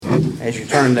as you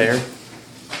turn there,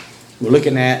 we're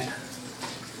looking at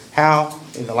how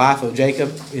in the life of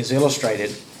Jacob is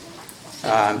illustrated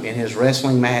in his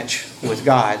wrestling match with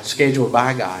God, scheduled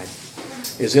by God,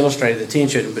 is illustrated the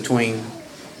tension between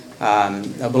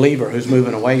a believer who's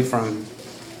moving away from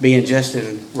being just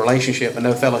in relationship and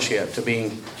no fellowship to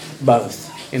being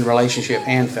both in relationship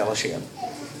and fellowship.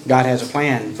 God has a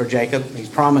plan for Jacob. He's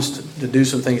promised to do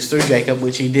some things through Jacob,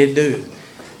 which he did do.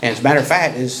 And as a matter of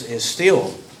fact, is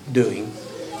still doing,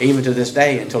 even to this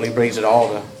day, until he brings it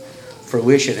all to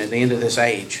fruition at the end of this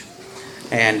age.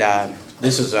 And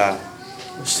this is a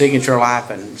signature life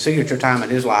and signature time in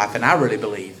his life. And I really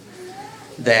believe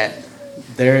that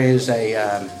there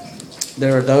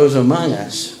are those among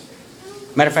us.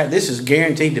 Matter of fact, this is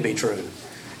guaranteed to be true.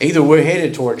 Either we're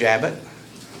headed toward Jabbok,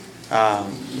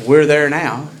 we're there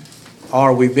now,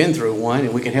 or we've been through one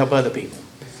and we can help other people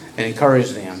and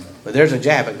encourage them. But there's a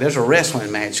Jabbok, there's a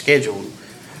wrestling match scheduled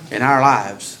in our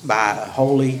lives by a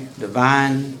holy,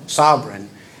 divine, sovereign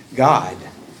God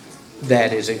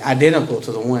that is identical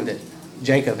to the one that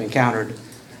Jacob encountered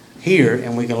here,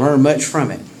 and we can learn much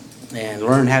from it and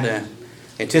learn how to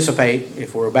anticipate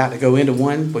if we're about to go into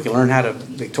one. We can learn how to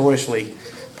victoriously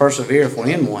persevere if we're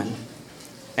in one,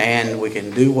 and we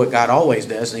can do what God always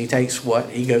does, and He takes what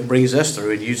He brings us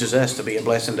through and uses us to be a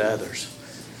blessing to others.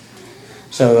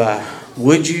 So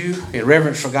would you, in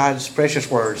reverence for God's precious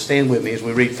word, stand with me as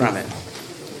we read from it.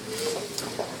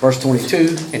 Verse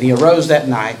 22, and he arose that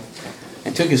night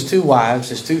and took his 2 wives,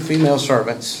 his 2 female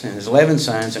servants, and his 11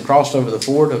 sons, and crossed over the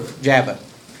ford of Jabbok.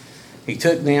 He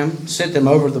took them, sent them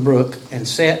over the brook, and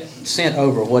sent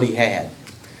over what he had.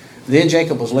 Then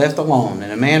Jacob was left alone,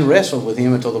 and a man wrestled with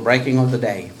him until the breaking of the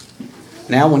day.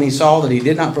 Now when he saw that he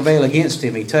did not prevail against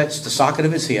him, he touched the socket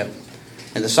of his hip,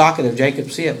 and the socket of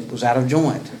Jacob's hip was out of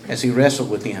joint as he wrestled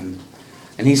with him.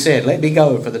 And he said, "Let me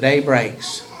go, for the day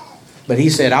breaks." But he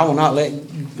said, "I will not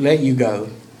let you go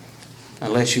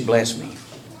unless you bless me."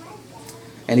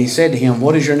 And he said to him,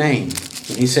 "What is your name?"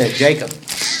 And he said, "Jacob."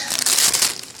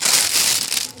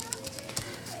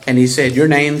 And he said, "Your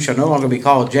name shall no longer be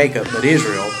called Jacob, but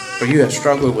Israel, for you have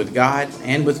struggled with God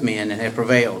and with men and have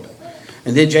prevailed."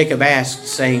 And then Jacob asked,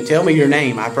 saying, "Tell me your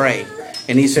name, I pray."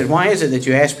 And he said, "Why is it that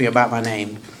you ask me about my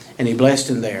name?" And he blessed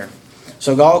him there.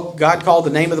 So God called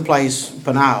the name of the place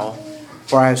Peniel,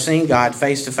 for I have seen God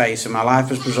face to face, and my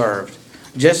life is preserved.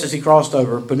 Just as he crossed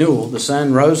over Penuel, the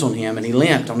sun rose on him, and he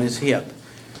leant on his hip.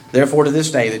 Therefore to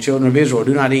this day the children of Israel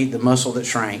do not eat the muscle that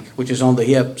shrank, which is on the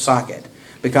hip socket,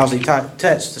 because he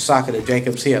touched the socket of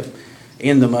Jacob's hip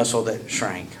in the muscle that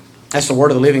shrank. That's the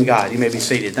word of the living God. You may be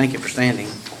seated. Thank you for standing.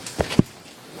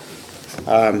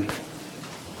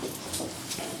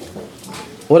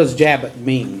 What does Jabbok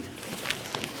mean?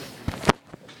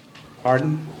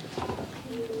 Pardon?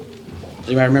 Does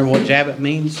anybody remember what Jabbok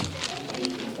means?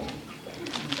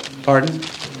 Pardon?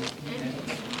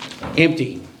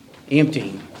 Emptying.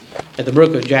 Emptying. At the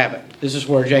brook of Jabbok. This is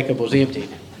where Jacob was emptied.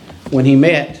 When he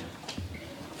met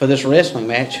for this wrestling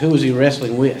match, who was he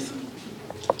wrestling with?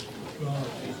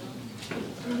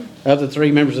 Of the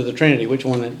 3 members of the Trinity, which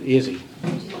one is he?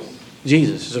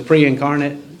 Jesus is a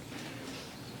pre-incarnate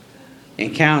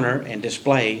encounter and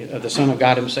display of the Son of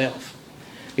God himself.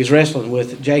 He's wrestling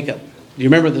with Jacob. Do you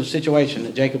remember the situation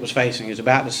that Jacob was facing? He was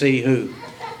about to see who?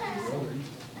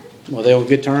 Well, they were on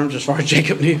good terms as far as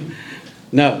Jacob knew.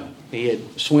 No. He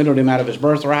had swindled him out of his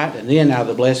birthright, and then out of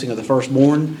the blessing of the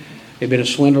firstborn. He'd been a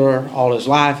swindler all his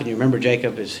life, and you remember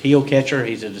Jacob is heel catcher,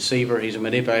 he's a deceiver, he's a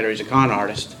manipulator, he's a con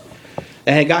artist.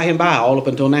 That had got him by all up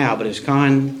until now, but his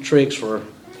con tricks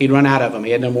he'd run out of them.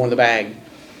 He had no more in the bag.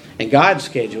 And God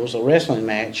schedules a wrestling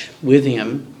match with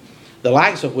him, the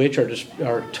likes of which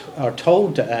are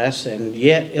told to us and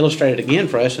yet illustrated again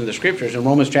for us in the Scriptures in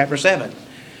Romans chapter 7,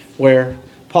 where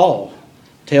Paul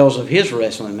tells of his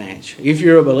wrestling match. If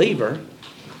you're a believer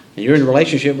and you're in a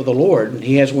relationship with the Lord,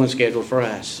 He has one scheduled for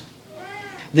us.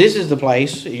 This is the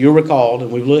place, you'll recall,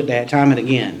 and we've looked at time and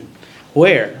again,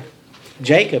 where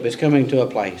Jacob is coming to a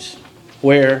place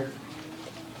where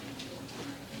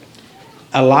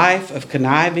a life of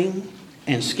conniving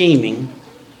and scheming,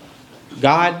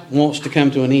 God wants to come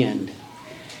to an end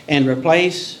and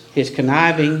replace his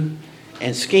conniving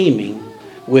and scheming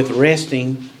with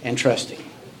resting and trusting.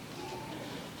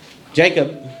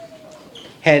 Jacob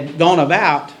had gone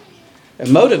about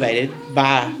motivated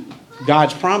by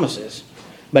God's promises,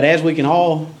 but as we can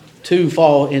all too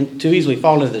easily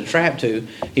fall into the trap to,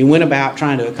 he went about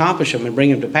trying to accomplish them and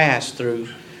bring them to pass through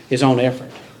his own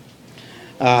effort.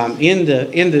 In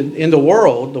the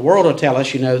world, the world will tell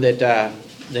us, that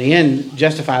the end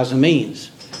justifies the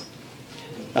means.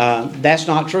 That's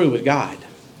not true with God.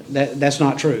 That's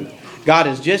not true. God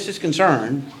is just as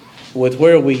concerned with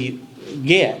where we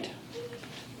get,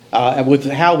 with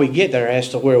how we get there, as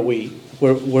to where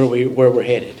we're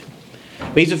headed.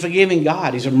 But He's a forgiving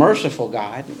God. He's a merciful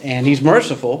God, and He's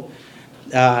merciful.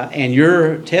 And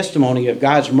your testimony of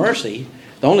God's mercy,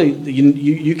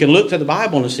 you can look to the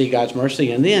Bible and see God's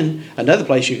mercy, and then another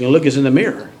place you can look is in the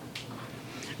mirror.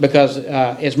 Because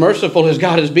as merciful as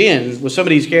God has been with some of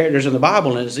these characters in the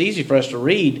Bible, and it's easy for us to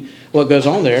read what goes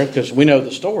on there because we know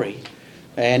the story,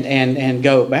 and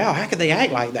go, wow, how could they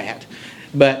act like that?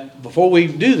 But before we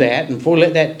do that, and before we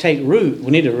let that take root,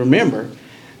 we need to remember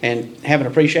and have an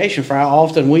appreciation for how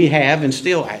often we have and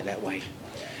still act that way.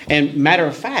 And matter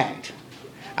of fact,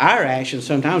 our actions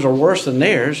sometimes are worse than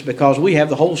theirs because we have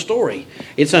the whole story.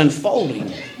 It's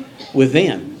unfolding with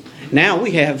them. Now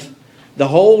we have the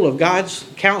whole of God's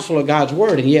counsel of God's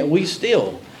word, and yet we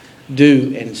still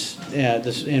do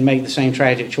and make the same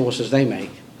tragic choices they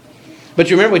make. But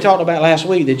you remember we talked about last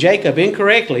week that Jacob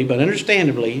incorrectly but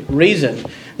understandably reasoned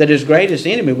that his greatest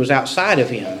enemy was outside of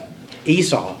him,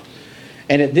 Esau.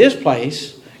 And at this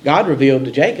place, God revealed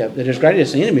to Jacob that his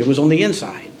greatest enemy was on the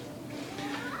inside.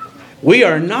 We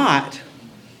are not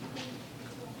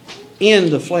in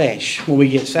the flesh when we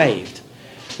get saved.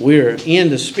 We're in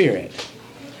the Spirit.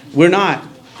 We're not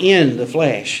in the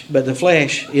flesh, but the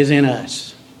flesh is in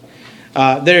us.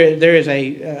 There is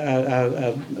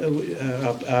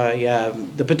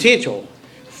the potential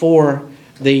for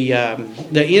the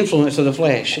influence of the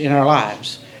flesh in our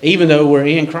lives, even though we're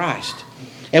in Christ.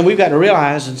 And we've got to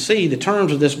realize and see the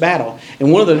terms of this battle.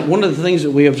 And one of the things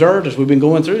that we observed as we've been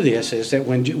going through this is that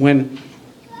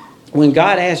when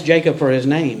God asked Jacob for his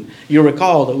name, you'll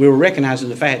recall that we were recognizing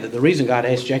the fact that the reason God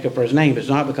asked Jacob for his name is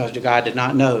not because God did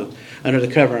not know under the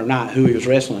cover of night who he was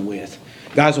wrestling with.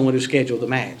 God's the one who scheduled the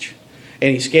match.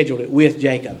 And He scheduled it with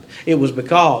Jacob. It was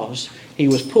because He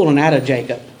was pulling out of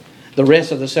Jacob the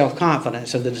rest of the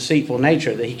self-confidence of the deceitful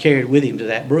nature that he carried with him to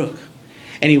that brook.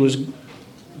 And He was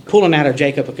pulling out of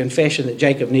Jacob a confession that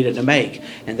Jacob needed to make.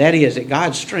 And that is that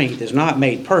God's strength is not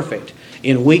made perfect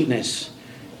in weakness.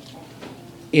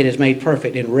 It is made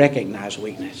perfect in recognized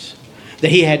weakness.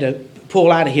 That He had to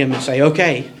pull out of him and say,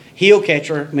 okay, heel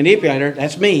catcher, manipulator,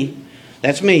 that's me.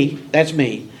 That's me. That's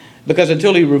me. Because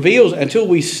until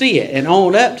we see it and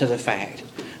own up to the fact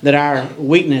that our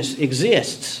weakness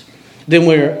exists, then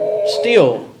we're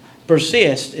still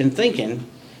persist in thinking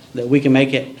that we can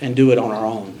make it and do it on our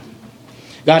own.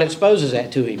 God exposes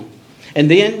that to him. And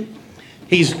then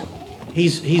He's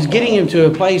getting him to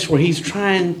a place where He's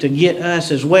trying to get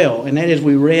us as well, and that is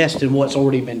we rest in what's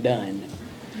already been done.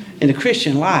 In the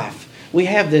Christian life, we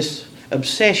have this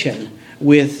obsession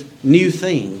with new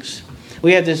things.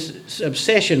 We have this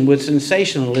obsession with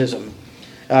sensationalism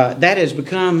that has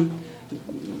become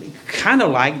kind of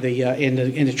like in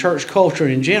the church culture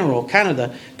in general, kind of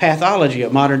the pathology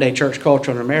of modern day church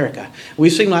culture in America. We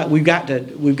seem like we've got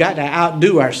to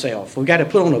outdo ourselves. We've got to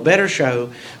put on a better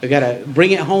show. We've got to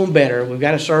bring it home better. We've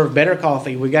got to serve better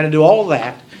coffee. We've got to do all of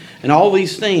that and all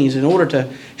these things in order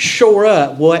to shore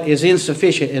up what is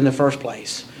insufficient in the first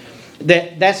place.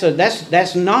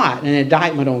 That's not an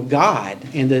indictment on God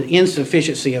and the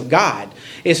insufficiency of God.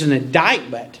 It's an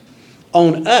indictment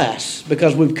on us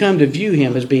because we've come to view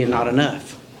Him as being not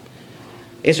enough.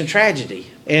 It's a tragedy.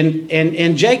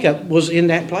 And Jacob was in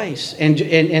that place.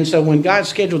 And so when God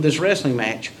scheduled this wrestling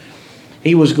match,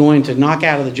 He was going to knock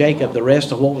out of the Jacob the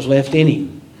rest of what was left in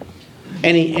him.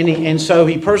 And so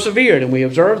he persevered, and we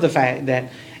observed the fact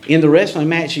that in the wrestling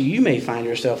match that you may find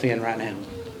yourself in right now,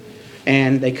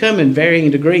 and they come in varying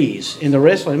degrees. In the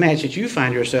wrestling match that you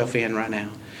find yourself in right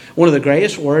now, one of the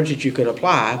greatest words that you could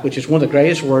apply, which is one of the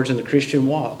greatest words in the Christian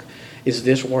walk, is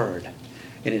this word,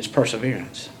 and it's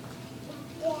perseverance.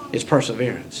 It's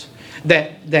perseverance.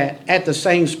 That at the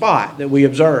same spot that we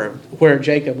observed where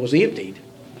Jacob was emptied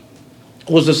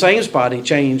was the same spot he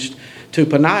changed to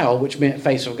Peniel, which meant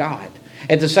face of God.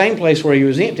 At the same place where he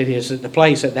was emptied is at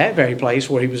that very place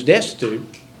where he was destitute,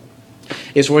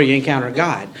 is where you encounter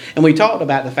God. And we talked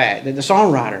about the fact that the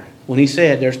songwriter, when he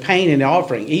said there's pain in the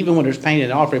offering, even when there's pain in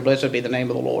the offering, blessed be the name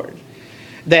of the Lord.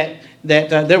 That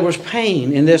there was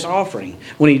pain in this offering.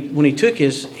 When he took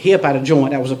his hip out of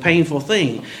joint, that was a painful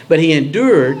thing. But he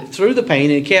endured through the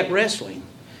pain and kept wrestling.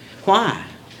 Why?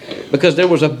 Because there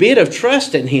was a bit of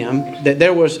trust in him that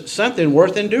there was something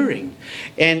worth enduring.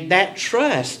 And that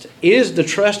trust is the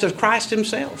trust of Christ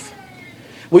Himself.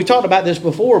 We've talked about this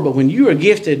before, but when you are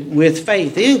gifted with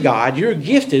faith in God, you're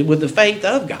gifted with the faith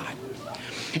of God.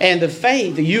 And the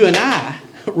faith that you and I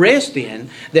rest in,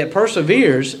 that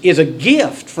perseveres, is a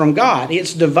gift from God.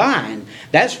 It's divine.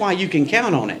 That's why you can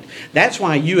count on it. That's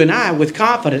why you and I, with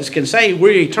confidence, can say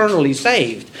we're eternally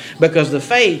saved. Because the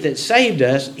faith that saved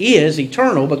us is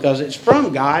eternal, because it's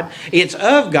from God, it's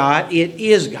of God, it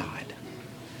is God.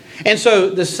 And so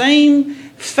the same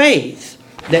faith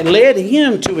that led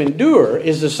him to endure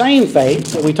is the same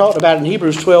faith that we talked about in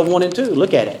Hebrews 12, 1 and 2.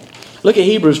 Look at it. Look at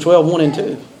Hebrews 12, 1 and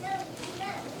 2.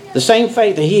 The same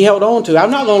faith that he held on to.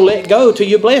 I'm not going to let go till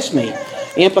you bless me.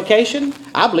 Implication,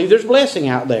 I believe there's blessing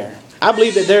out there. I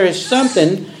believe that there is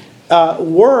something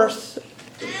worth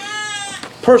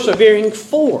persevering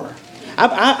for.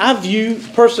 I view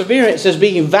perseverance as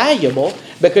being valuable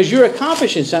because you're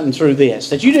accomplishing something through this.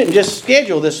 That you didn't just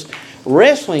schedule this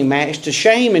wrestling match to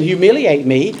shame and humiliate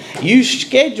me. You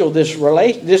scheduled this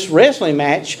wrestling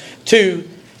match to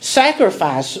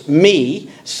sacrifice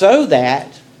me so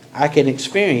that I can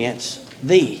experience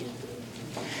thee.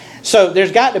 So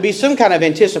there's got to be some kind of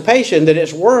anticipation that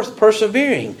it's worth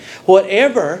persevering.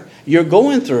 Whatever you're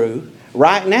going through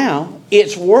right now,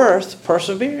 it's worth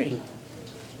persevering.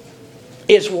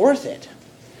 It's worth it.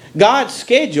 God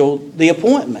scheduled the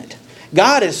appointment.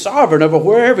 God is sovereign over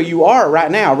wherever you are right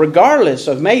now, regardless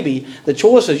of maybe the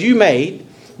choices you made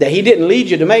that He didn't lead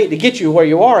you to make to get you where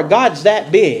you are. God's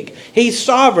that big. He's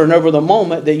sovereign over the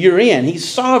moment that you're in. He's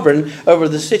sovereign over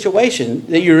the situation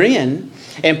that you're in.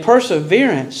 And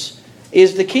perseverance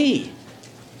is the key.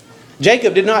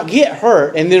 Jacob did not get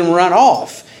hurt and then run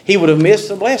off. He would have missed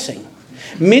the blessing.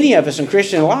 Many of us in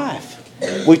Christian life,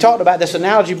 we talked about this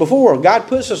analogy before. God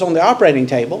puts us on the operating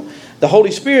table. The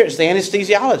Holy Spirit's the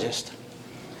anesthesiologist.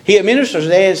 He administers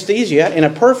the anesthesia in a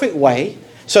perfect way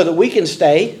so that we can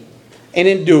stay and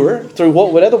endure through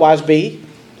what would otherwise be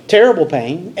terrible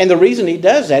pain. And the reason He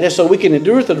does that is so we can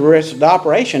endure through the rest of the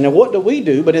operation. And what do we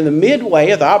do? But in the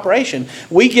midway of the operation,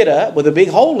 we get up with a big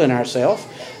hole in ourselves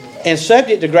and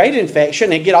subject to great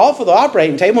infection and get off of the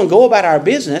operating table and go about our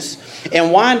business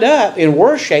and wind up in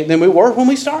worse shape than we were when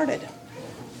we started.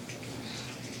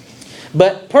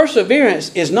 But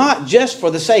perseverance is not just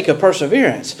for the sake of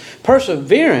perseverance.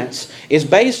 Perseverance is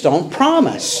based on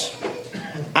promise.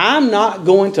 I'm not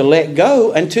going to let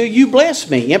go until you bless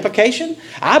me. Implication?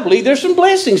 I believe there's some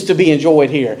blessings to be enjoyed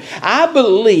here. I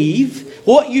believe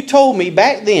what you told me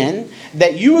back then,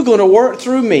 that you were going to work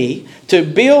through me to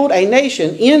build a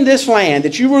nation in this land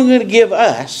that you were going to give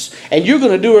us, and you're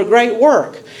going to do a great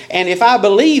work. And if I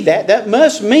believe that, that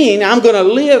must mean I'm going to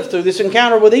live through this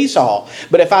encounter with Esau.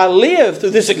 But if I live through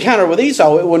this encounter with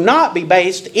Esau, it will not be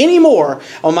based anymore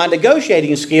on my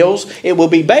negotiating skills. It will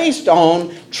be based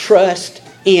on trust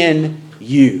in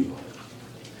you.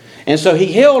 And so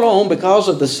he held on because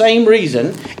of the same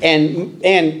reason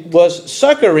and was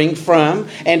succoring from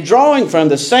and drawing from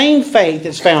the same faith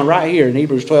that's found right here in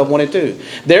Hebrews 12, 1 and 2.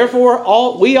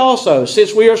 Therefore, we also,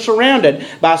 since we are surrounded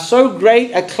by so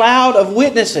great a cloud of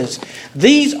witnesses,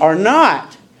 these are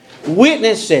not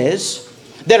witnesses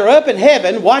that are up in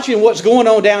heaven watching what's going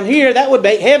on down here. That would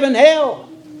make heaven hell.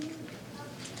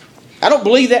 I don't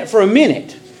believe that for a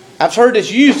minute. I've heard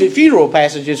this used at funeral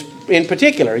passages in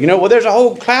particular. Well, there's a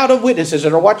whole cloud of witnesses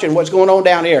that are watching what's going on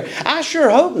down here. I sure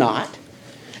hope not.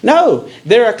 No,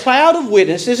 there are a cloud of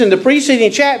witnesses in the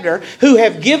preceding chapter who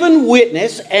have given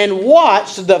witness and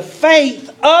watched the faith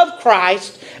of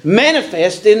Christ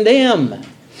manifest in them.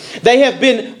 They have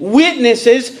been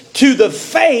witnesses to the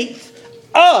faith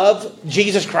of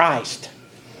Jesus Christ.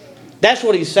 That's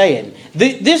what he's saying.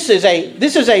 This is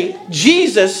a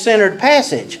Jesus-centered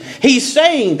passage. He's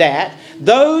saying that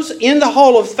those in the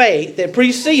hall of faith that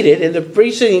preceded in the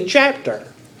preceding chapter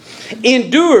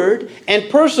endured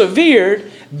and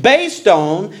persevered based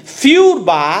on, fueled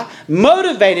by,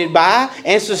 motivated by,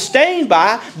 and sustained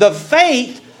by the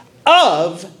faith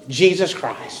of Jesus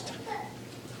Christ.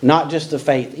 Not just the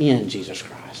faith in Jesus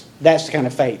Christ. That's the kind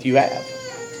of faith you have.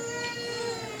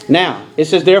 Now, it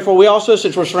says, therefore we also,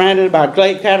 since we're surrounded by a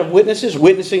great crowd of witnesses,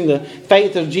 witnessing the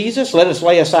faith of Jesus, let us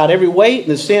lay aside every weight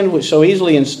and the sin which so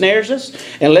easily ensnares us,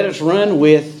 and let us run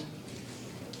with...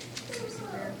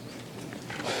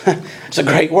 It's a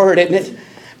great word, isn't it?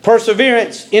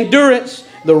 Perseverance, endurance,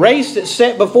 the race that's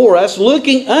set before us,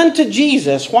 looking unto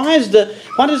Jesus. Why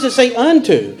does it say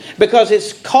unto? Because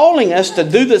it's calling us to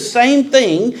do the same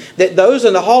thing that those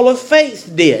in the hall of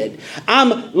faith did.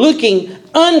 I'm looking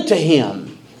unto Him.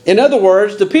 In other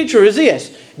words, the picture is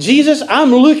this. Jesus,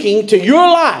 I'm looking to your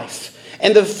life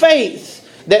and the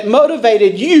faith that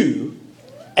motivated you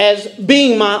as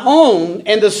being my own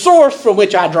and the source from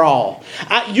which I draw.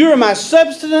 You're my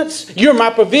substance, you're my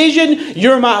provision,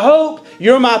 you're my hope,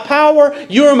 you're my power,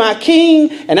 you're my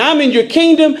king, and I'm in your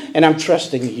kingdom and I'm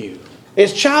trusting you.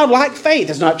 It's childlike faith.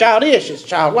 It's not childish, it's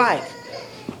childlike.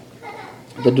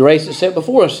 The race is set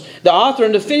before us. The author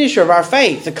and the finisher of our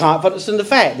faith. The confidence in the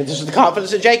fact that this is the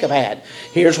confidence that Jacob had.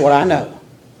 Here's what I know.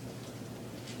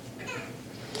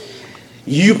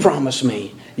 You promised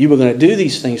me you were going to do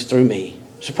these things through me.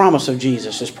 It's a promise of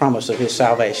Jesus. It's a promise of His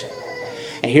salvation.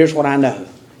 And here's what I know.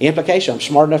 Implication, I'm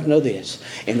smart enough to know this.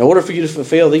 In order for you to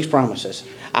fulfill these promises,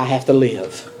 I have to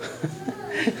live.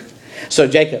 So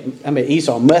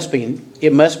Esau must be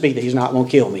that he's not going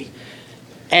to kill me.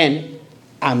 And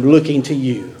I'm looking to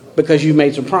you because you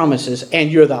made some promises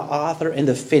and you're the author and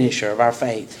the finisher of our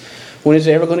faith. When is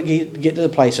it ever going to get to the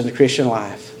place in the Christian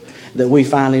life that we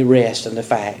finally rest in the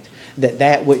fact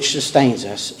that which sustains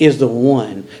us is the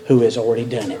one who has already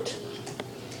done it?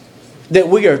 That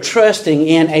we are trusting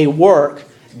in a work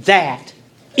that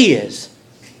is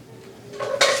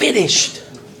finished.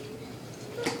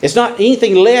 It's not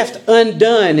anything left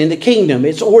undone in the kingdom.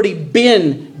 It's already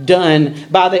been done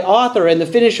by the author and the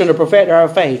finisher and the perfecter of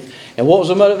our faith. And what was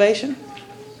the motivation?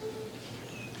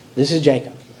 This is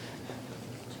Jacob.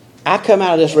 I come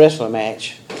out of this wrestling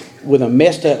match with a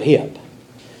messed up hip.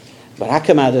 But I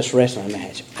come out of this wrestling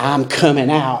match. I'm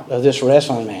coming out of this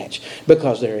wrestling match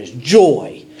because there is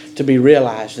joy to be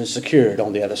realized and secured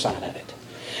on the other side of it.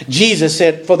 Jesus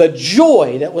said, for the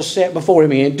joy that was set before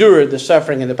Him, He endured the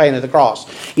suffering and the pain of the cross.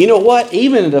 You know what?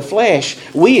 Even in the flesh,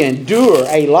 we endure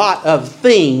a lot of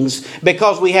things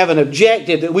because we have an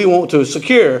objective that we want to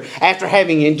secure after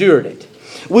having endured it.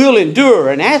 We'll endure,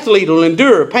 an athlete will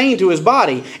endure pain to his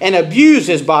body and abuse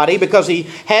his body because he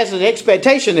has an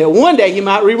expectation that one day he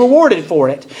might be rewarded for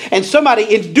it. And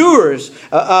somebody endures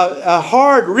a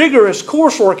hard, rigorous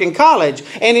coursework in college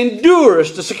and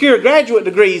endures to secure graduate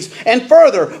degrees and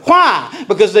further. Why?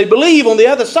 Because they believe on the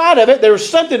other side of it there's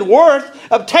something worth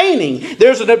obtaining.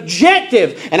 There's an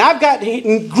objective. And I've got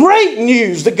great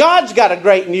news. The God's got a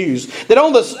great news. That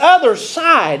on the other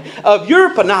side of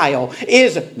your Peniel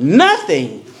is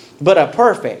nothing but a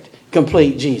perfect,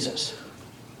 complete Jesus.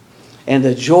 And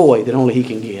the joy that only He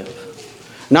can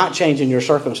give. Not changing your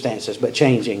circumstances, but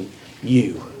changing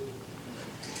you.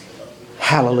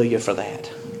 Hallelujah for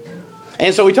that.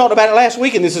 And so we talked about it last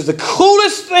week, and this is the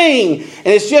coolest thing. And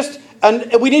it's just,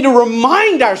 we need to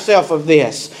remind ourselves of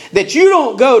this. That you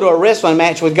don't go to a wrestling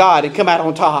match with God and come out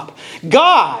on top.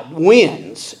 God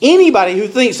wins. Anybody who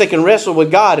thinks they can wrestle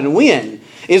with God and win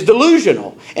is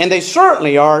delusional. And they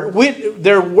certainly are.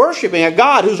 They're worshiping a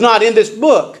God who's not in this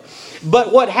book.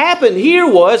 But what happened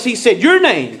here was, He said, your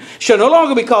name shall no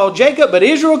longer be called Jacob, but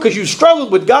Israel, because you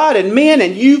struggled with God and men,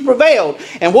 and you prevailed.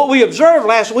 And what we observed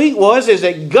last week is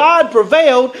that God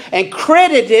prevailed and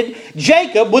credited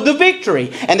Jacob with the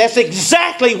victory. And that's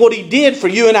exactly what He did for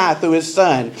you and I through His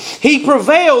Son. He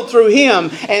prevailed through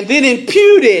Him and then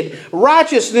imputed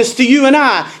righteousness to you and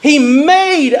I. He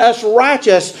made us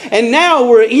righteous, and now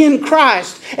we're in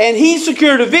Christ. And He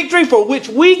secured a victory for which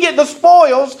we get the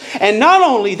spoils. And not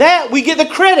only that, we get the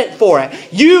credit for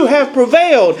it. You have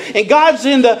prevailed. And God's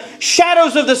in the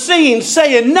shadows of the scene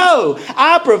saying, no,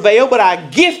 I prevailed, but I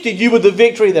gifted you with the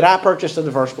victory that I purchased in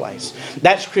the first place.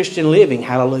 That's Christian living.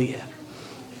 Hallelujah.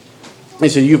 He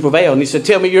said, you prevailed. And He said,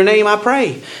 tell me your name, I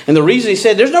pray. And the reason He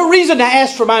said, there's no reason to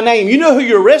ask for my name. You know who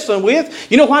you're wrestling with.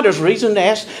 You know why there's reason to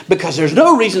ask? Because there's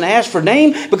no reason to ask for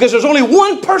name, because there's only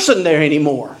one person there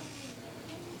anymore.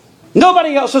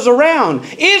 Nobody else is around.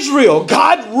 Israel,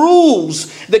 God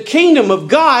rules. The kingdom of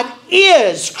God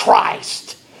is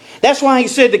Christ. That's why He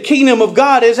said the kingdom of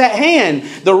God is at hand.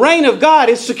 The reign of God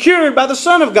is secured by the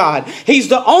Son of God. He's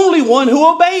the only one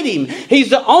who obeyed Him.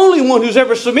 He's the only one who's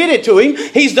ever submitted to Him.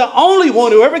 He's the only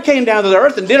one who ever came down to the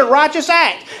earth and did a righteous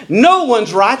act. No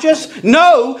one's righteous.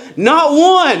 No, not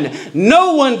one.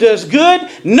 No one does good.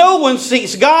 No one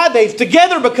seeks God. They've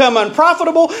together become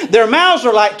unprofitable. Their mouths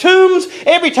are like tombs.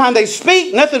 Every time they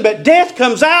speak, nothing but death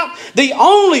comes out. The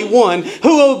only one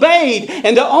who obeyed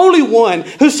and the only one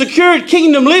who secured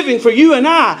kingdom living for you and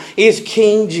I is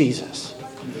King Jesus.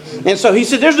 And so He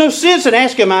said, there's no sense in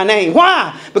asking my name.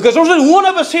 Why? Because there's only one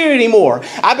of us here anymore.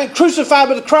 I've been crucified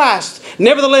with Christ.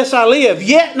 Nevertheless I live.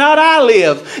 Yet not I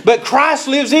live, but Christ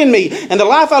lives in me. And the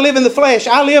life I live in the flesh,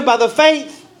 I live by the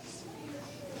faith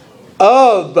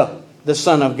of the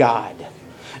Son of God.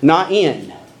 Not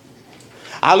in.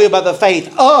 I live by the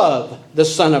faith of the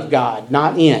Son of God,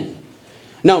 not in.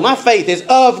 No, my faith is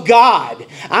of God.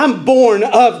 I'm born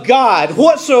of God.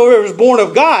 Whatsoever is born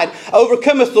of God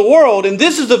overcometh the world. And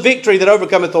this is the victory that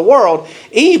overcometh the world,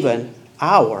 even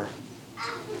our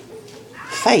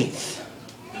faith.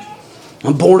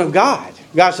 I'm born of God.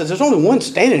 God says, there's only one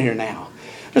standing here now.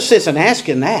 There's sense in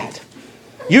asking that.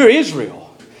 You're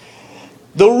Israel.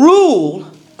 The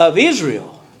rule of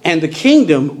Israel And the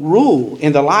kingdom rule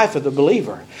in the life of the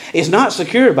believer is not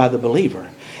secured by the believer.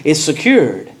 It's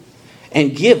secured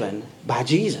and given by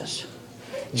Jesus.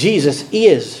 Jesus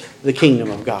is the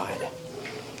kingdom of God.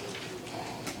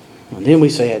 And then we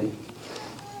said,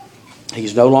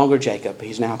 he's no longer Jacob.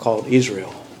 He's now called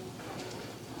Israel.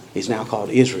 He's now called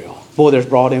Israel. Boy, there's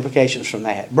broad implications from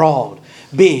that. Broad,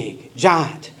 big,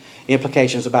 giant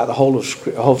implications about the whole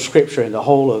of Scripture and the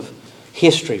whole of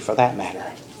history for that matter.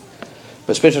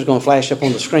 But Spencer's going to flash up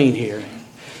on the screen here.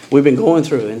 We've been going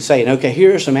through and saying, okay,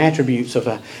 here are some attributes of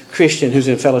a Christian who's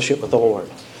in fellowship with the Lord.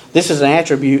 This is an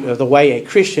attribute of the way a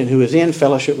Christian who is in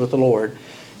fellowship with the Lord,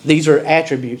 these are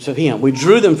attributes of Him. We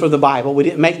drew them from the Bible. We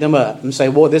didn't make them up and say,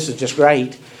 boy, this is just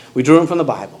great. We drew them from the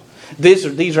Bible.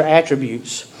 These are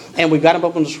attributes. And we've got them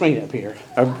up on the screen up here.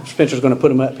 Spencer's going to put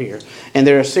them up here. And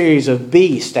there are a series of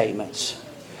B statements.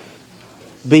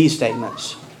 B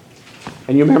statements.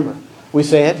 And you remember, we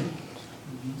said,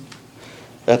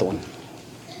 the other one.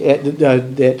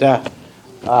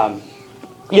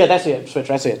 Yeah, that's it,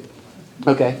 Spencer, that's it.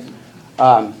 Okay.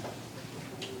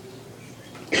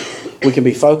 We can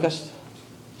be focused,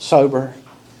 sober,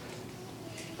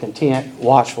 content,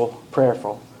 watchful,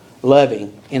 prayerful,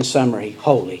 loving, in summary,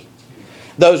 holy.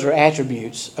 Those are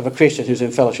attributes of a Christian who's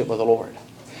in fellowship with the Lord.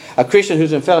 A Christian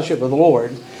who's in fellowship with the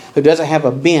Lord, who doesn't have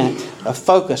a bent, a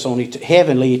focus on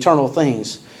heavenly, eternal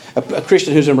things. A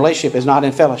Christian who's in relationship is not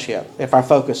in fellowship if our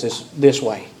focus is this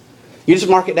way. You just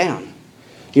mark it down.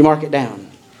 You mark it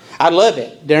down. I'd love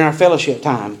it during our fellowship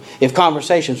time if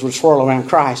conversations would swirl around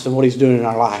Christ and what He's doing in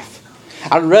our life.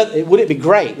 Would it be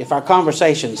great if our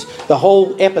conversations, the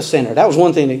whole epicenter, that was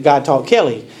one thing that God taught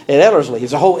Kelly at Ellerslie, is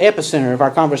the whole epicenter of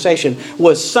our conversation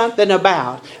was something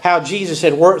about how Jesus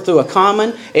had worked through a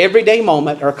common everyday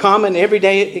moment or common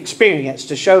everyday experience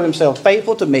to show Himself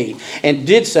faithful to me and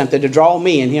did something to draw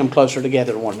me and Him closer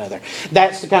together to one another.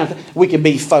 That's the kind of thing. We can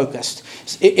be focused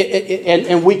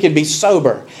and we can be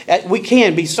sober. We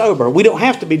can be sober. We don't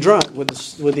have to be drunk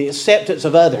with the acceptance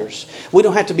of others. We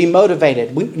don't have to be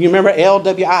motivated. You remember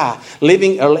LWI,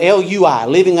 LUI,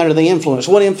 living under the influence.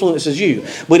 What influences you?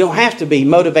 We don't have to be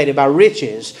motivated by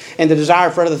riches and the desire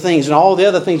for other things and all the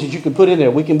other things that you can put in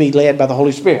there. We can be led by the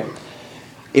Holy Spirit.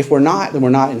 If we're not, then we're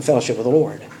not in fellowship with the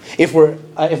Lord. If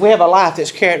we have a life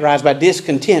that's characterized by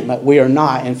discontentment, we are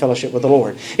not in fellowship with the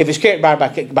Lord. If it's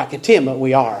characterized by contentment,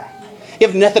 we are. You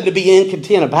have nothing to be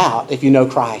incontent about if you know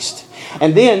Christ.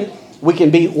 And then we can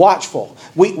be watchful.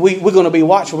 We're going to be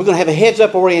watchful. We're going to have a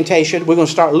heads-up orientation. We're going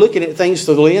to start looking at things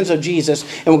through the lens of Jesus,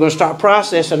 and we're going to start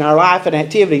processing our life and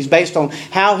activities based on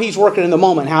how He's working in the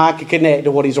moment, how I can connect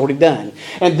to what He's already done.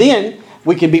 And then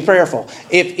we can be prayerful.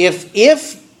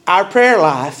 If our prayer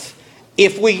life,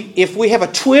 if we have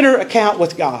a Twitter account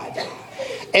with God,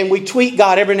 and we tweet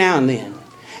God every now and then,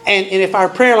 and if our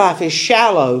prayer life is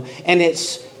shallow and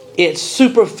it's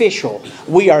superficial,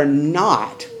 we are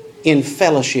not in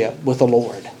fellowship with the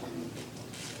Lord.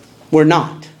 We're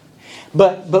not.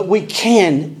 But we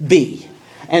can be.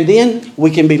 And then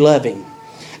we can be loving.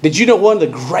 Did you know one of the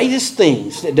greatest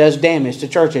things that does damage to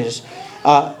churches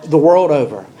the world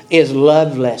over is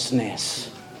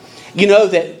lovelessness? You know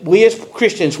that we as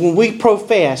Christians, when we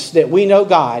profess that we know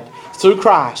God through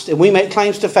Christ and we make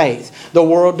claims to faith, the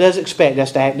world does expect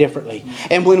us to act differently.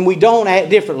 And when we don't act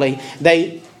differently,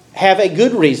 they have a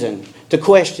good reason to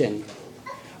question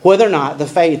whether or not the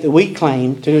faith that we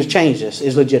claim to change us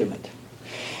is legitimate.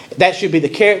 That should be the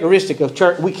characteristic of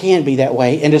church. We can be that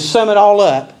way. And to sum it all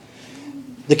up,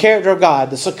 the character of God,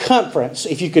 the circumference,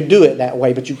 if you could do it that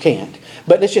way, but you can't.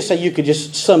 But let's just say you could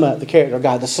just sum up the character of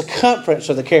God. The circumference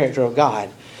of the character of God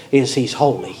is He's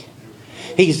holy.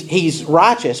 He's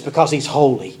righteous because He's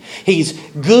holy. He's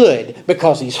good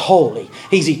because He's holy.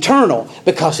 He's eternal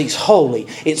because He's holy.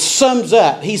 It sums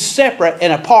up. He's separate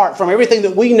and apart from everything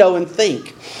that we know and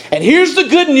think. And here's the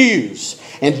good news.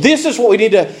 And this is what we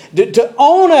need to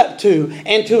own up to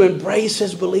and to embrace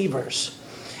as believers.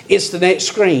 It's the next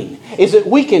screen. Is that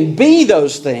we can be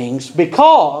those things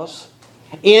because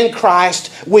in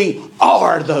Christ we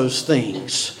are those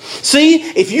things. See,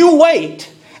 if you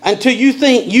wait until you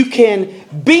think you can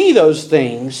be those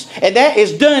things, and that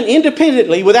is done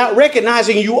independently without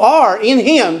recognizing you are in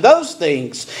Him those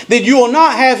things, then you will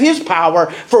not have His power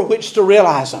for which to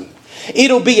realize them.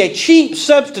 It'll be a cheap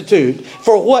substitute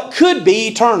for what could be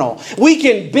eternal. We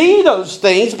can be those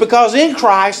things because in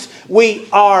Christ we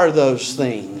are those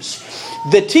things.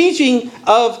 The teaching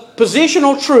of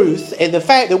positional truth and the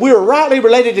fact that we are rightly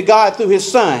related to God through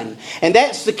His Son, and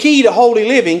that's the key to holy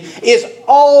living, is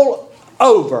all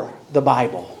over the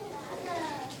Bible.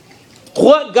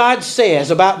 What God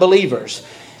says about believers.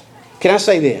 Can I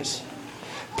say this?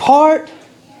 Part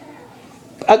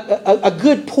a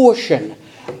good portion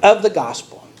of the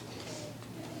gospel,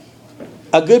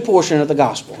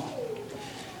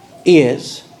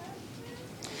 is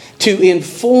to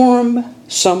inform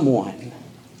someone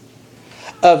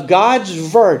of God's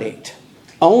verdict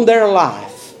on their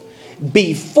life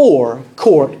before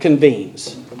court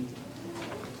convenes.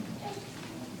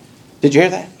 Did you hear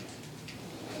that?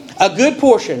 A good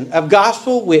portion of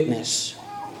gospel witness,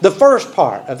 the first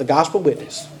part of the gospel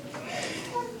witness.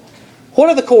 What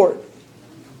other court,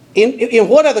 in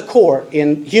what other court,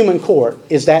 in human court,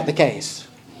 is that the case?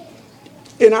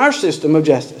 In our system of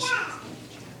justice,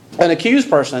 an accused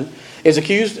person is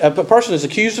accused, a person is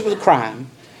accused of a crime,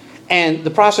 and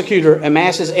the prosecutor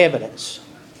amasses evidence.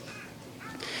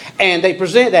 And they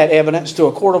present that evidence to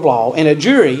a court of law, and a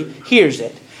jury hears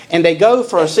it. And they go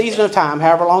for a season of time,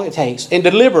 however long it takes, and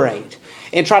deliberate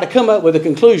and try to come up with a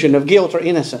conclusion of guilt or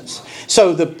innocence.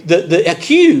 So the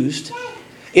accused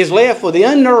is left with the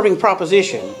unnerving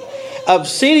proposition of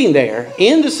sitting there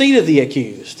in the seat of the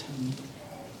accused,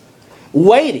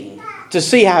 waiting to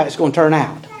see how it's going to turn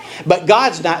out. But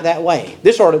God's not that way.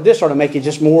 This ought to make you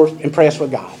just more impressed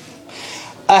with God.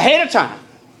 Ahead of time,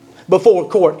 before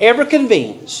court ever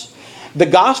convenes, the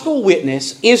gospel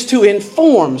witness is to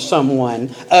inform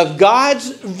someone of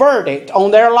God's verdict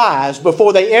on their lives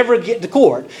before they ever get to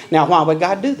court. Now, why would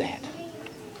God do that?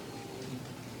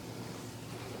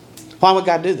 Why would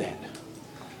God do that?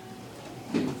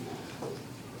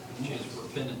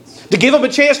 To give them a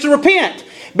chance to repent.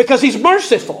 Because He's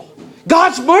merciful.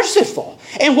 God's merciful.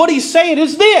 And what He's saying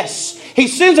is this. He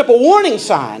sends up a warning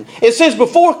sign. It says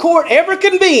before court ever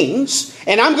convenes,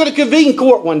 and I'm going to convene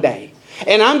court one day.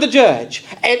 And I'm the judge.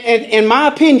 And in my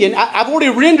opinion, I've already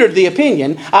rendered the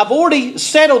opinion. I've already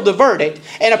settled the verdict.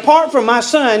 And apart from my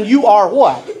son, you are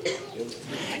what?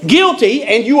 Guilty,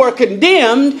 and you are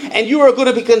condemned, and you are going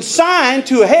to be consigned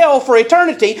to hell for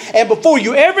eternity. And before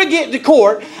you ever get to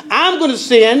court, I'm going to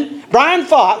send Brian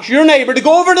Fox, your neighbor, to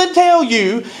go over and tell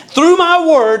you through my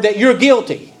word that you're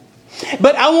guilty.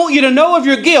 But I want you to know of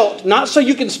your guilt, not so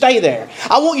you can stay there.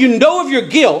 I want you to know of your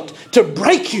guilt to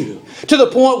break you to the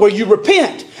point where you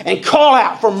repent and call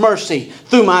out for mercy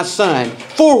through my son,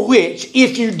 for which,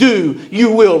 if you do,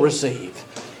 you will receive.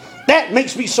 That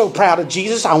makes me so proud of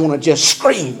Jesus, I want to just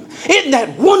scream. Isn't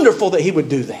that wonderful that He would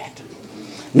do that?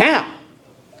 Now,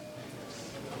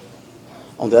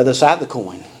 on the other side of the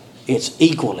coin, it's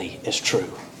equally as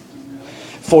true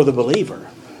for the believer.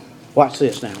 Watch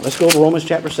this now. Let's go to Romans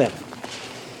chapter 7.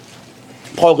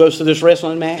 Paul goes through this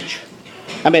wrestling match.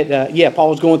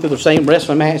 Paul's going through the same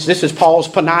wrestling match. This is Paul's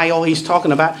Peniel. He's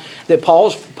talking about that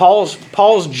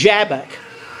Paul's Jabbok,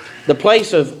 the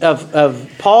place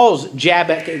of Paul's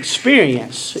Jabbok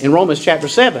experience in Romans chapter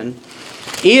 7,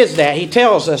 is that he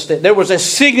tells us that there was a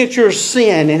signature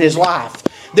sin in his life.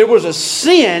 There was a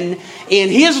sin in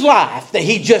his life that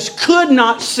he just could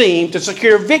not seem to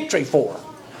secure victory for.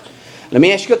 Let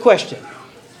me ask you a question.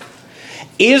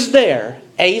 Is there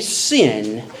a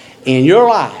sin in your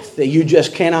life that you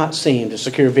just cannot seem to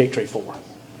secure victory for?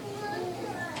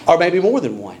 Or maybe more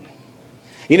than one.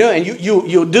 You know, and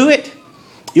you'll do it.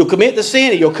 You'll commit the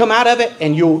sin and you'll come out of it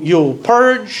and you'll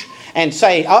purge and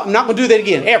say, I'm not going to do that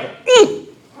again, ever.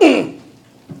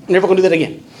 Never going to do that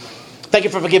again. Thank you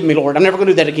for forgiving me, Lord. I'm never going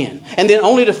to do that again. And then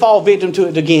only to fall victim to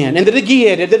it again. And then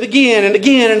again, and then again, and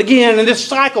again, and again. And this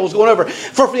cycle is going over.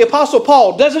 For the Apostle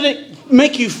Paul, doesn't it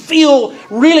make you feel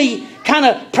really kind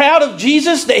of proud of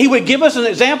Jesus that He would give us an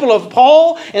example of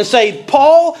Paul and say,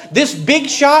 Paul, this big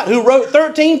shot who wrote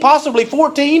 13, possibly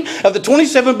 14 of the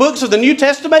 27 books of the New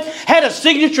Testament, had a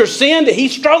signature sin that he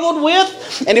struggled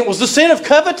with, and it was the sin of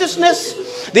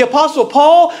covetousness. The Apostle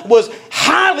Paul was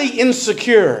highly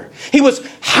insecure. He was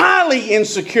highly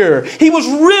insecure. He was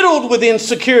riddled with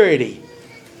insecurity.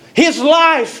 His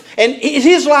life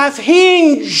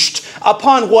hinged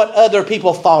upon what other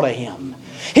people thought of him.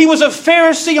 He was a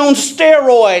Pharisee on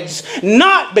steroids,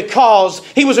 not because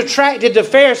he was attracted to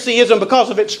Phariseeism because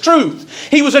of its truth.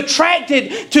 He was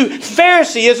attracted to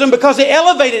Phariseeism because it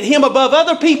elevated him above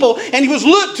other people, and he was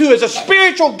looked to as a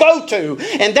spiritual go-to,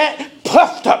 and that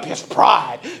puffed up his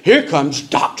pride. Here comes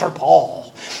Dr.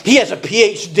 Paul. He has a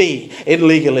PhD in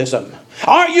legalism.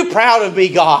 Aren't you proud of me,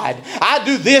 God? I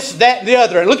do this, that, and the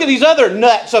other. And look at these other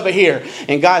nuts over here.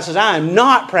 And God says, I am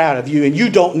not proud of you, and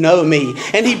you don't know me.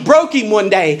 And He broke him one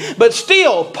day. But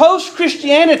still,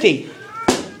 post-Christianity,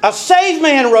 a saved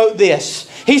man wrote this.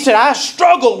 He said, I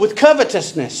struggle with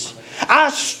covetousness. I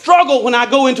struggle when I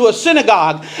go into a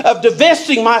synagogue of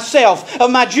divesting myself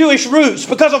of my Jewish roots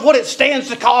because of what it stands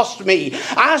to cost me.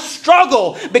 I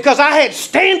struggle because I had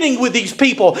standing with these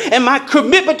people and my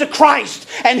commitment to Christ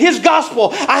and His gospel.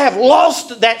 I have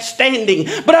lost that standing,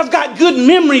 but I've got good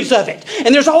memories of it.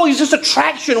 And there's always this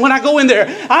attraction when I go in there.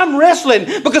 I'm wrestling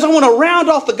because I want to round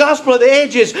off the gospel of the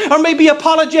edges, or maybe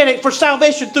apologetic for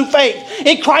salvation through faith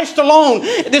in Christ alone.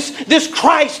 This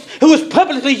Christ who was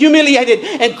publicly humiliated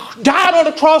and died on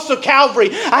the cross of Calvary.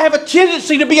 I have a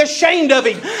tendency to be ashamed of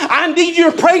Him. I need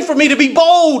you to pray for me to be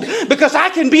bold, because I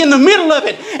can be in the middle of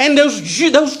it. And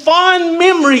those fond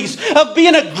memories of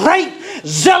being a great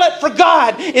zealot for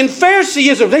God in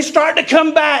Phariseeism, they start to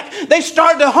come back. They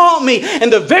start to haunt me.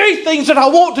 And the very things that I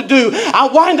want to do, I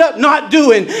wind up not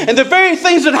doing. And the very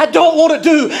things that I don't want to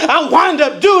do, I wind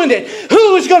up doing it.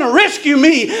 Who is going to rescue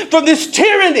me from this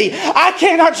tyranny? I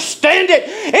cannot stand it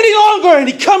any longer. And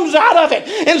He comes out of it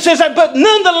and says, but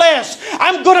nonetheless,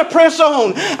 I'm going to press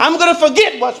on. I'm going to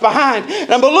forget what's behind.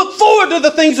 And I'm going to look forward to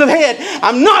the things ahead.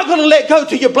 I'm not going to let go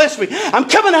till you bless me. I'm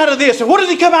coming out of this. And what does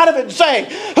He come out of it and say?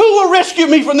 Who will rescue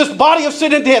me from this body of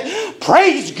sin and death?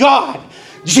 Praise God,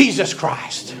 Jesus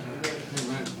Christ.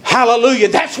 Hallelujah.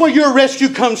 That's where your rescue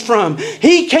comes from.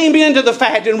 He came into the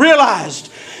fact and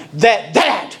realized that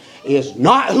that is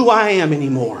not who I am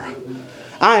anymore.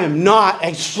 I am not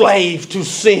a slave to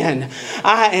sin.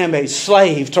 I am a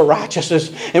slave to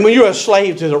righteousness. And when you're a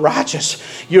slave to the righteous,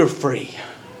 you're free.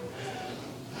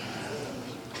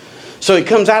 So he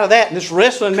comes out of that in this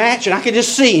wrestling match, and I can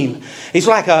just see him. He's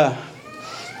like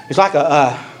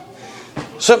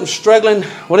something struggling,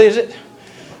 what is it?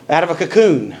 Out of a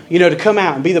cocoon, to come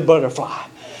out and be the butterfly.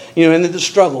 And then the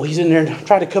struggle. He's in there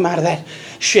trying to come out of that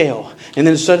shell. And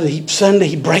then suddenly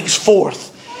he breaks forth.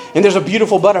 And there's a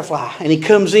beautiful butterfly. And he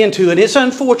comes into it. It's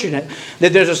unfortunate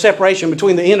that there's a separation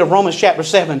between the end of Romans chapter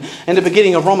 7 and the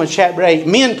beginning of Romans chapter 8.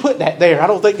 Men put that there. I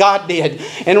don't think God did.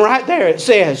 And right there it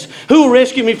says, who will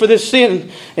rescue me from this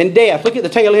sin and death? Look at the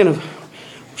tail end of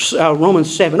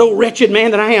Romans 7. Oh, wretched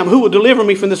man that I am, who will deliver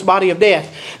me from this body of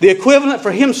death? The equivalent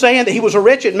for him saying that he was a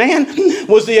wretched man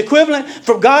was the equivalent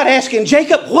for God asking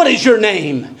Jacob, what is your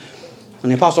name?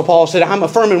 And the Apostle Paul said, I'm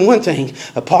affirming one thing.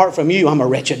 Apart from you, I'm a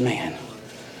wretched man.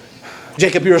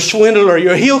 Jacob, you're a swindler.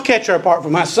 You're a heel catcher apart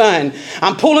from my son.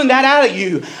 I'm pulling that out of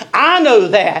you. I know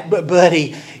that. But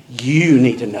buddy, you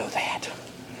need to know that.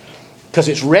 Because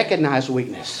it's recognized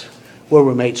weakness where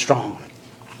we're made strong.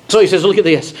 So he says, look at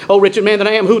this. Oh, wretched man that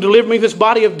I am, who delivered me from this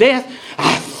body of death?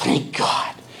 I thank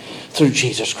God through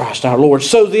Jesus Christ our Lord.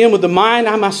 So then with the mind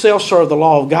I myself serve the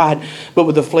law of God, but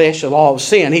with the flesh the law of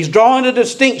sin. He's drawing a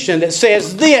distinction that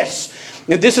says this.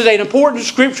 And this is an important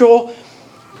scriptural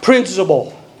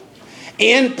principle.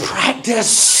 In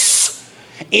practice,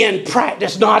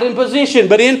 not in position,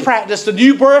 but in practice, the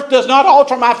new birth does not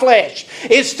alter my flesh.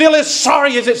 It's still as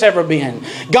sorry as it's ever been.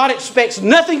 God expects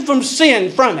nothing from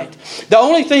sin from it. The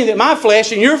only thing that my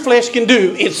flesh and your flesh can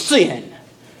do is sin.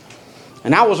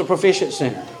 And I was a proficient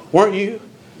sinner, weren't you?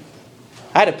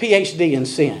 I had a PhD in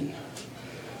sin.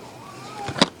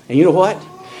 And you know what?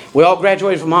 We all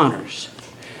graduated from honors.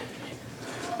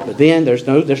 But then there's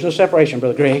no separation,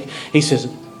 Brother Greg. He says,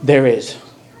 there is.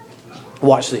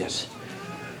 Watch this.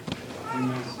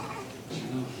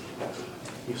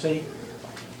 You see?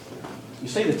 You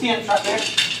see the tents right there?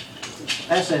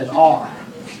 That says R.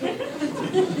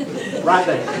 Right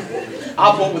there.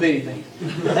 I'll vote with anything.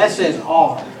 That says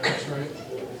R. That's right.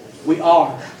 We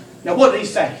are. Now what did he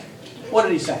say? What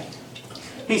did he say?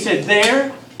 He said,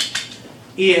 there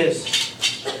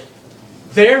is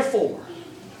therefore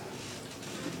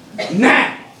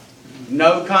now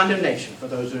no condemnation for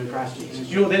those who are in Christ Jesus.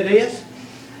 You know what that is?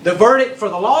 The verdict for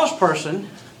the lost person,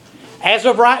 as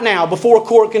of right now, before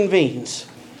court convenes,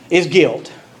 is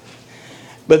guilt.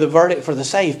 But the verdict for the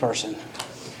saved person,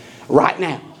 right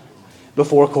now,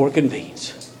 before court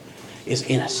convenes, is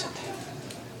innocent.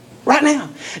 Right now.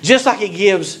 Just like it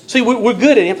gives... See, we're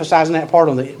good at emphasizing that part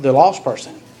on the lost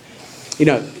person.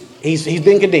 He's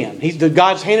been condemned.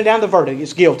 God's handed down the verdict.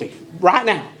 It's guilty. Right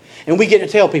now. And we get to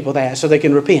tell people that so they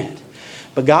can repent.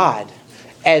 But God,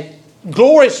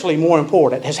 gloriously more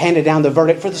important, has handed down the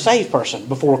verdict for the saved person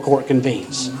before a court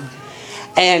convenes.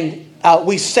 And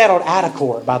we settled out of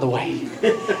court, by the way.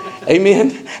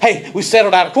 Amen? Hey, we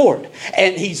settled out of court.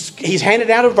 And he's handed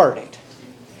down a verdict.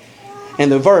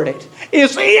 And the verdict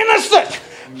is innocent.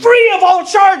 Free of all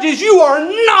charges. You are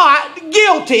not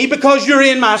guilty because you're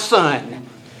in my Son.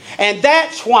 And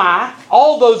that's why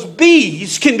all those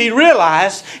B's can be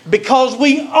realized, because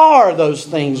we are those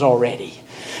things already.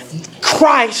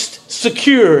 Christ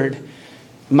secured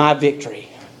my victory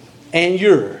and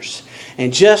yours.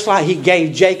 And just like He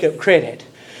gave Jacob credit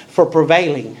for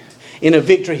prevailing in a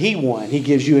victory he won, He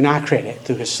gives you and I credit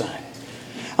through His Son.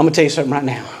 I'm going to tell you something right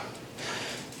now.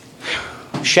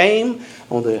 Shame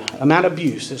on the amount of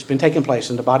abuse that's been taking place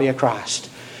in the body of Christ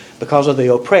because of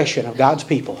the oppression of God's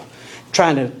people,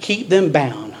 trying to keep them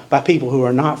bound by people who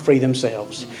are not free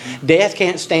themselves. Death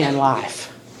can't stand life.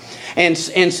 And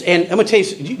I'm going to tell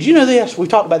you, do you know this? We've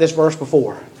talked about this verse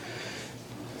before.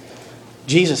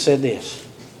 Jesus said this.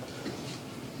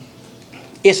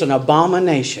 It's an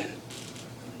abomination.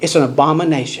 It's an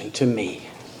abomination to me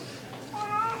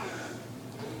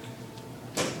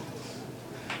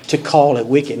to call a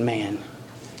wicked man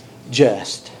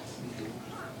just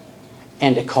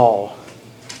and to call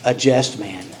a just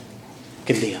man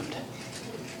condemned.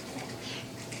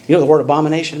 You know what the word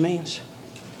abomination means?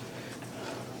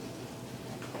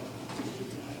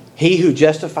 He who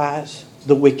justifies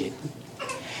the wicked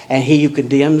and he who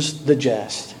condemns the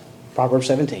just, Proverbs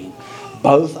 17,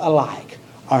 both alike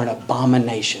are an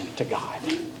abomination to God.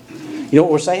 You know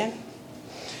what we're saying?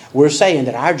 We're saying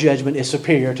that our judgment is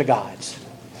superior to God's.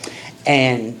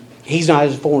 And He's not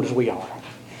as informed as we are.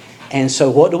 And so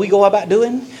what do we go about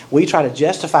doing? We try to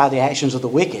justify the actions of the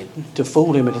wicked to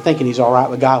fool him into thinking he's all right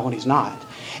with God when he's not.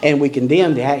 And we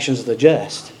condemn the actions of the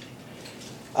just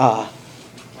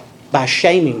by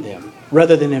shaming them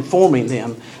rather than informing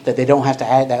them that they don't have to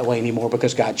act that way anymore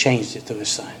because God changed it through His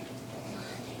Son.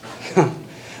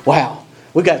 Wow.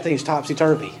 We've got things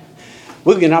topsy-turvy.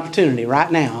 We've got an opportunity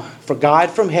right now for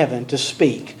God from heaven to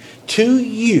speak to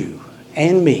you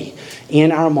and me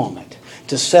in our moment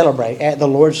to celebrate at the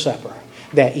Lord's Supper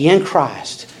that in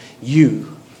Christ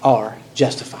you are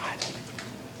justified.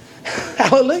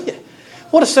 Hallelujah.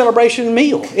 What a celebration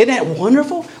meal. Isn't that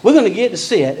wonderful? We're going to get to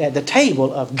sit at the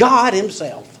table of God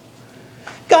Himself.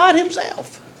 God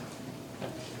Himself.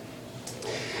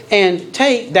 And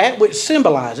take that which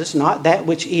symbolizes, not that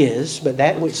which is, but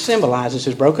that which symbolizes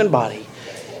His broken body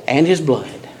and His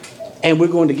blood. And we're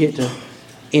going to get to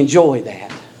enjoy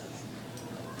that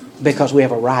because we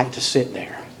have a right to sit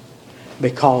there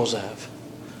because of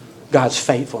God's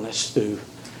faithfulness through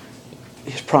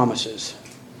His promises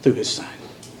through His Son.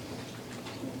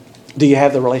 Do you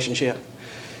have the relationship?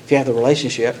 If you have the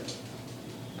relationship,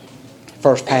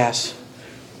 first pass,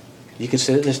 you can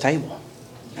sit at this table.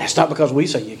 That's not because we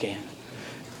say you can.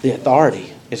 The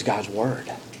authority is God's Word.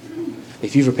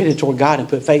 If you've repented toward God and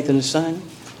put faith in His Son,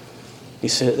 you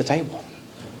sit at the table.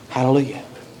 Hallelujah.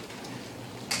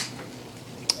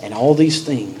 And all these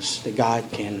things that God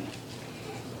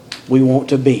we want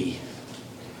to be,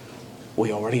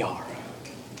 we already are.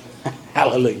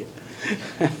 Hallelujah.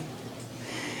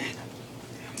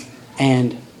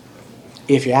 And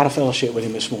if you're out of fellowship with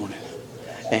Him this morning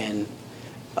and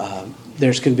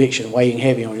there's conviction weighing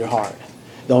heavy on your heart,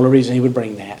 the only reason He would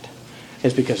bring that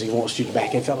is because He wants you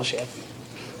back in fellowship.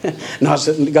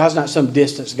 God's not some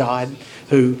distant God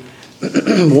who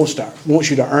wants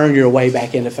you to earn your way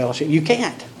back into fellowship. You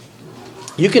can't.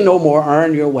 You can no more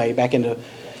earn your way back into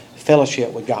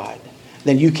fellowship with God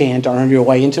than you can to earn your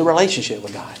way into a relationship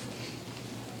with God.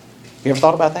 You ever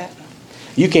thought about that?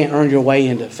 You can't earn your way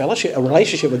into a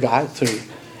relationship with God through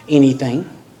anything.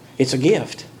 It's a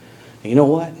gift. And you know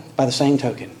what? By the same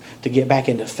token, to get back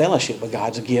into fellowship with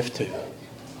God's a gift too.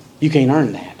 You can't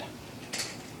earn that.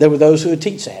 There were those who would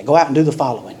teach that. Go out and do the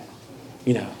following.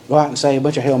 Go out and say a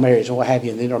bunch of Hail Marys or what have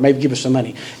you, or maybe give us some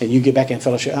money and you get back in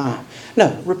fellowship.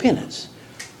 No, repentance.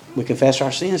 We confess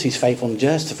our sins. He's faithful and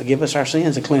just to forgive us our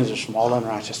sins and cleanse us from all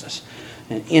unrighteousness.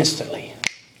 And instantly,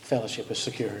 fellowship is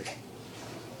secured.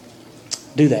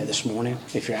 Do that this morning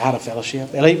if you're out of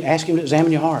fellowship. Ask Him to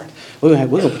examine your heart. We're going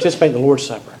to participate in the Lord's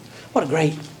Supper. What a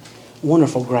great,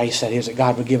 wonderful grace that is that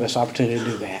God would give us opportunity to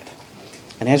do that.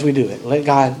 And as we do it,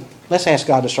 let's ask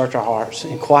God to search our hearts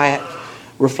in quiet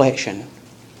reflection.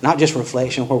 Not just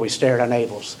reflection where we stare at our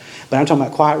neighbors, but I'm talking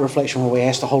about quiet reflection where we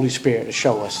ask the Holy Spirit to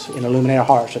show us and illuminate our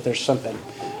hearts if there's something,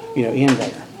 in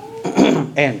there.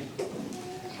 And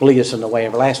lead us in the way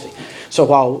everlasting. So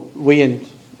while we and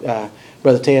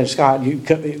Brother Ted and Scott,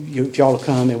 if y'all will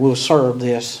come and we'll serve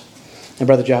this, and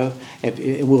Brother Joe,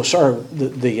 and we'll serve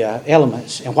the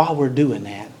elements. And while we're doing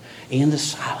that, in the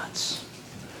silence,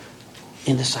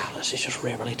 it's just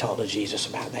reverently talk to Jesus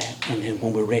about that. And then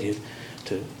when we're ready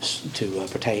to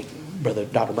partake, Brother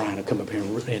Dr. Brian will come up here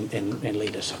and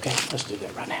lead us. Okay, let's do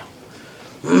that right now.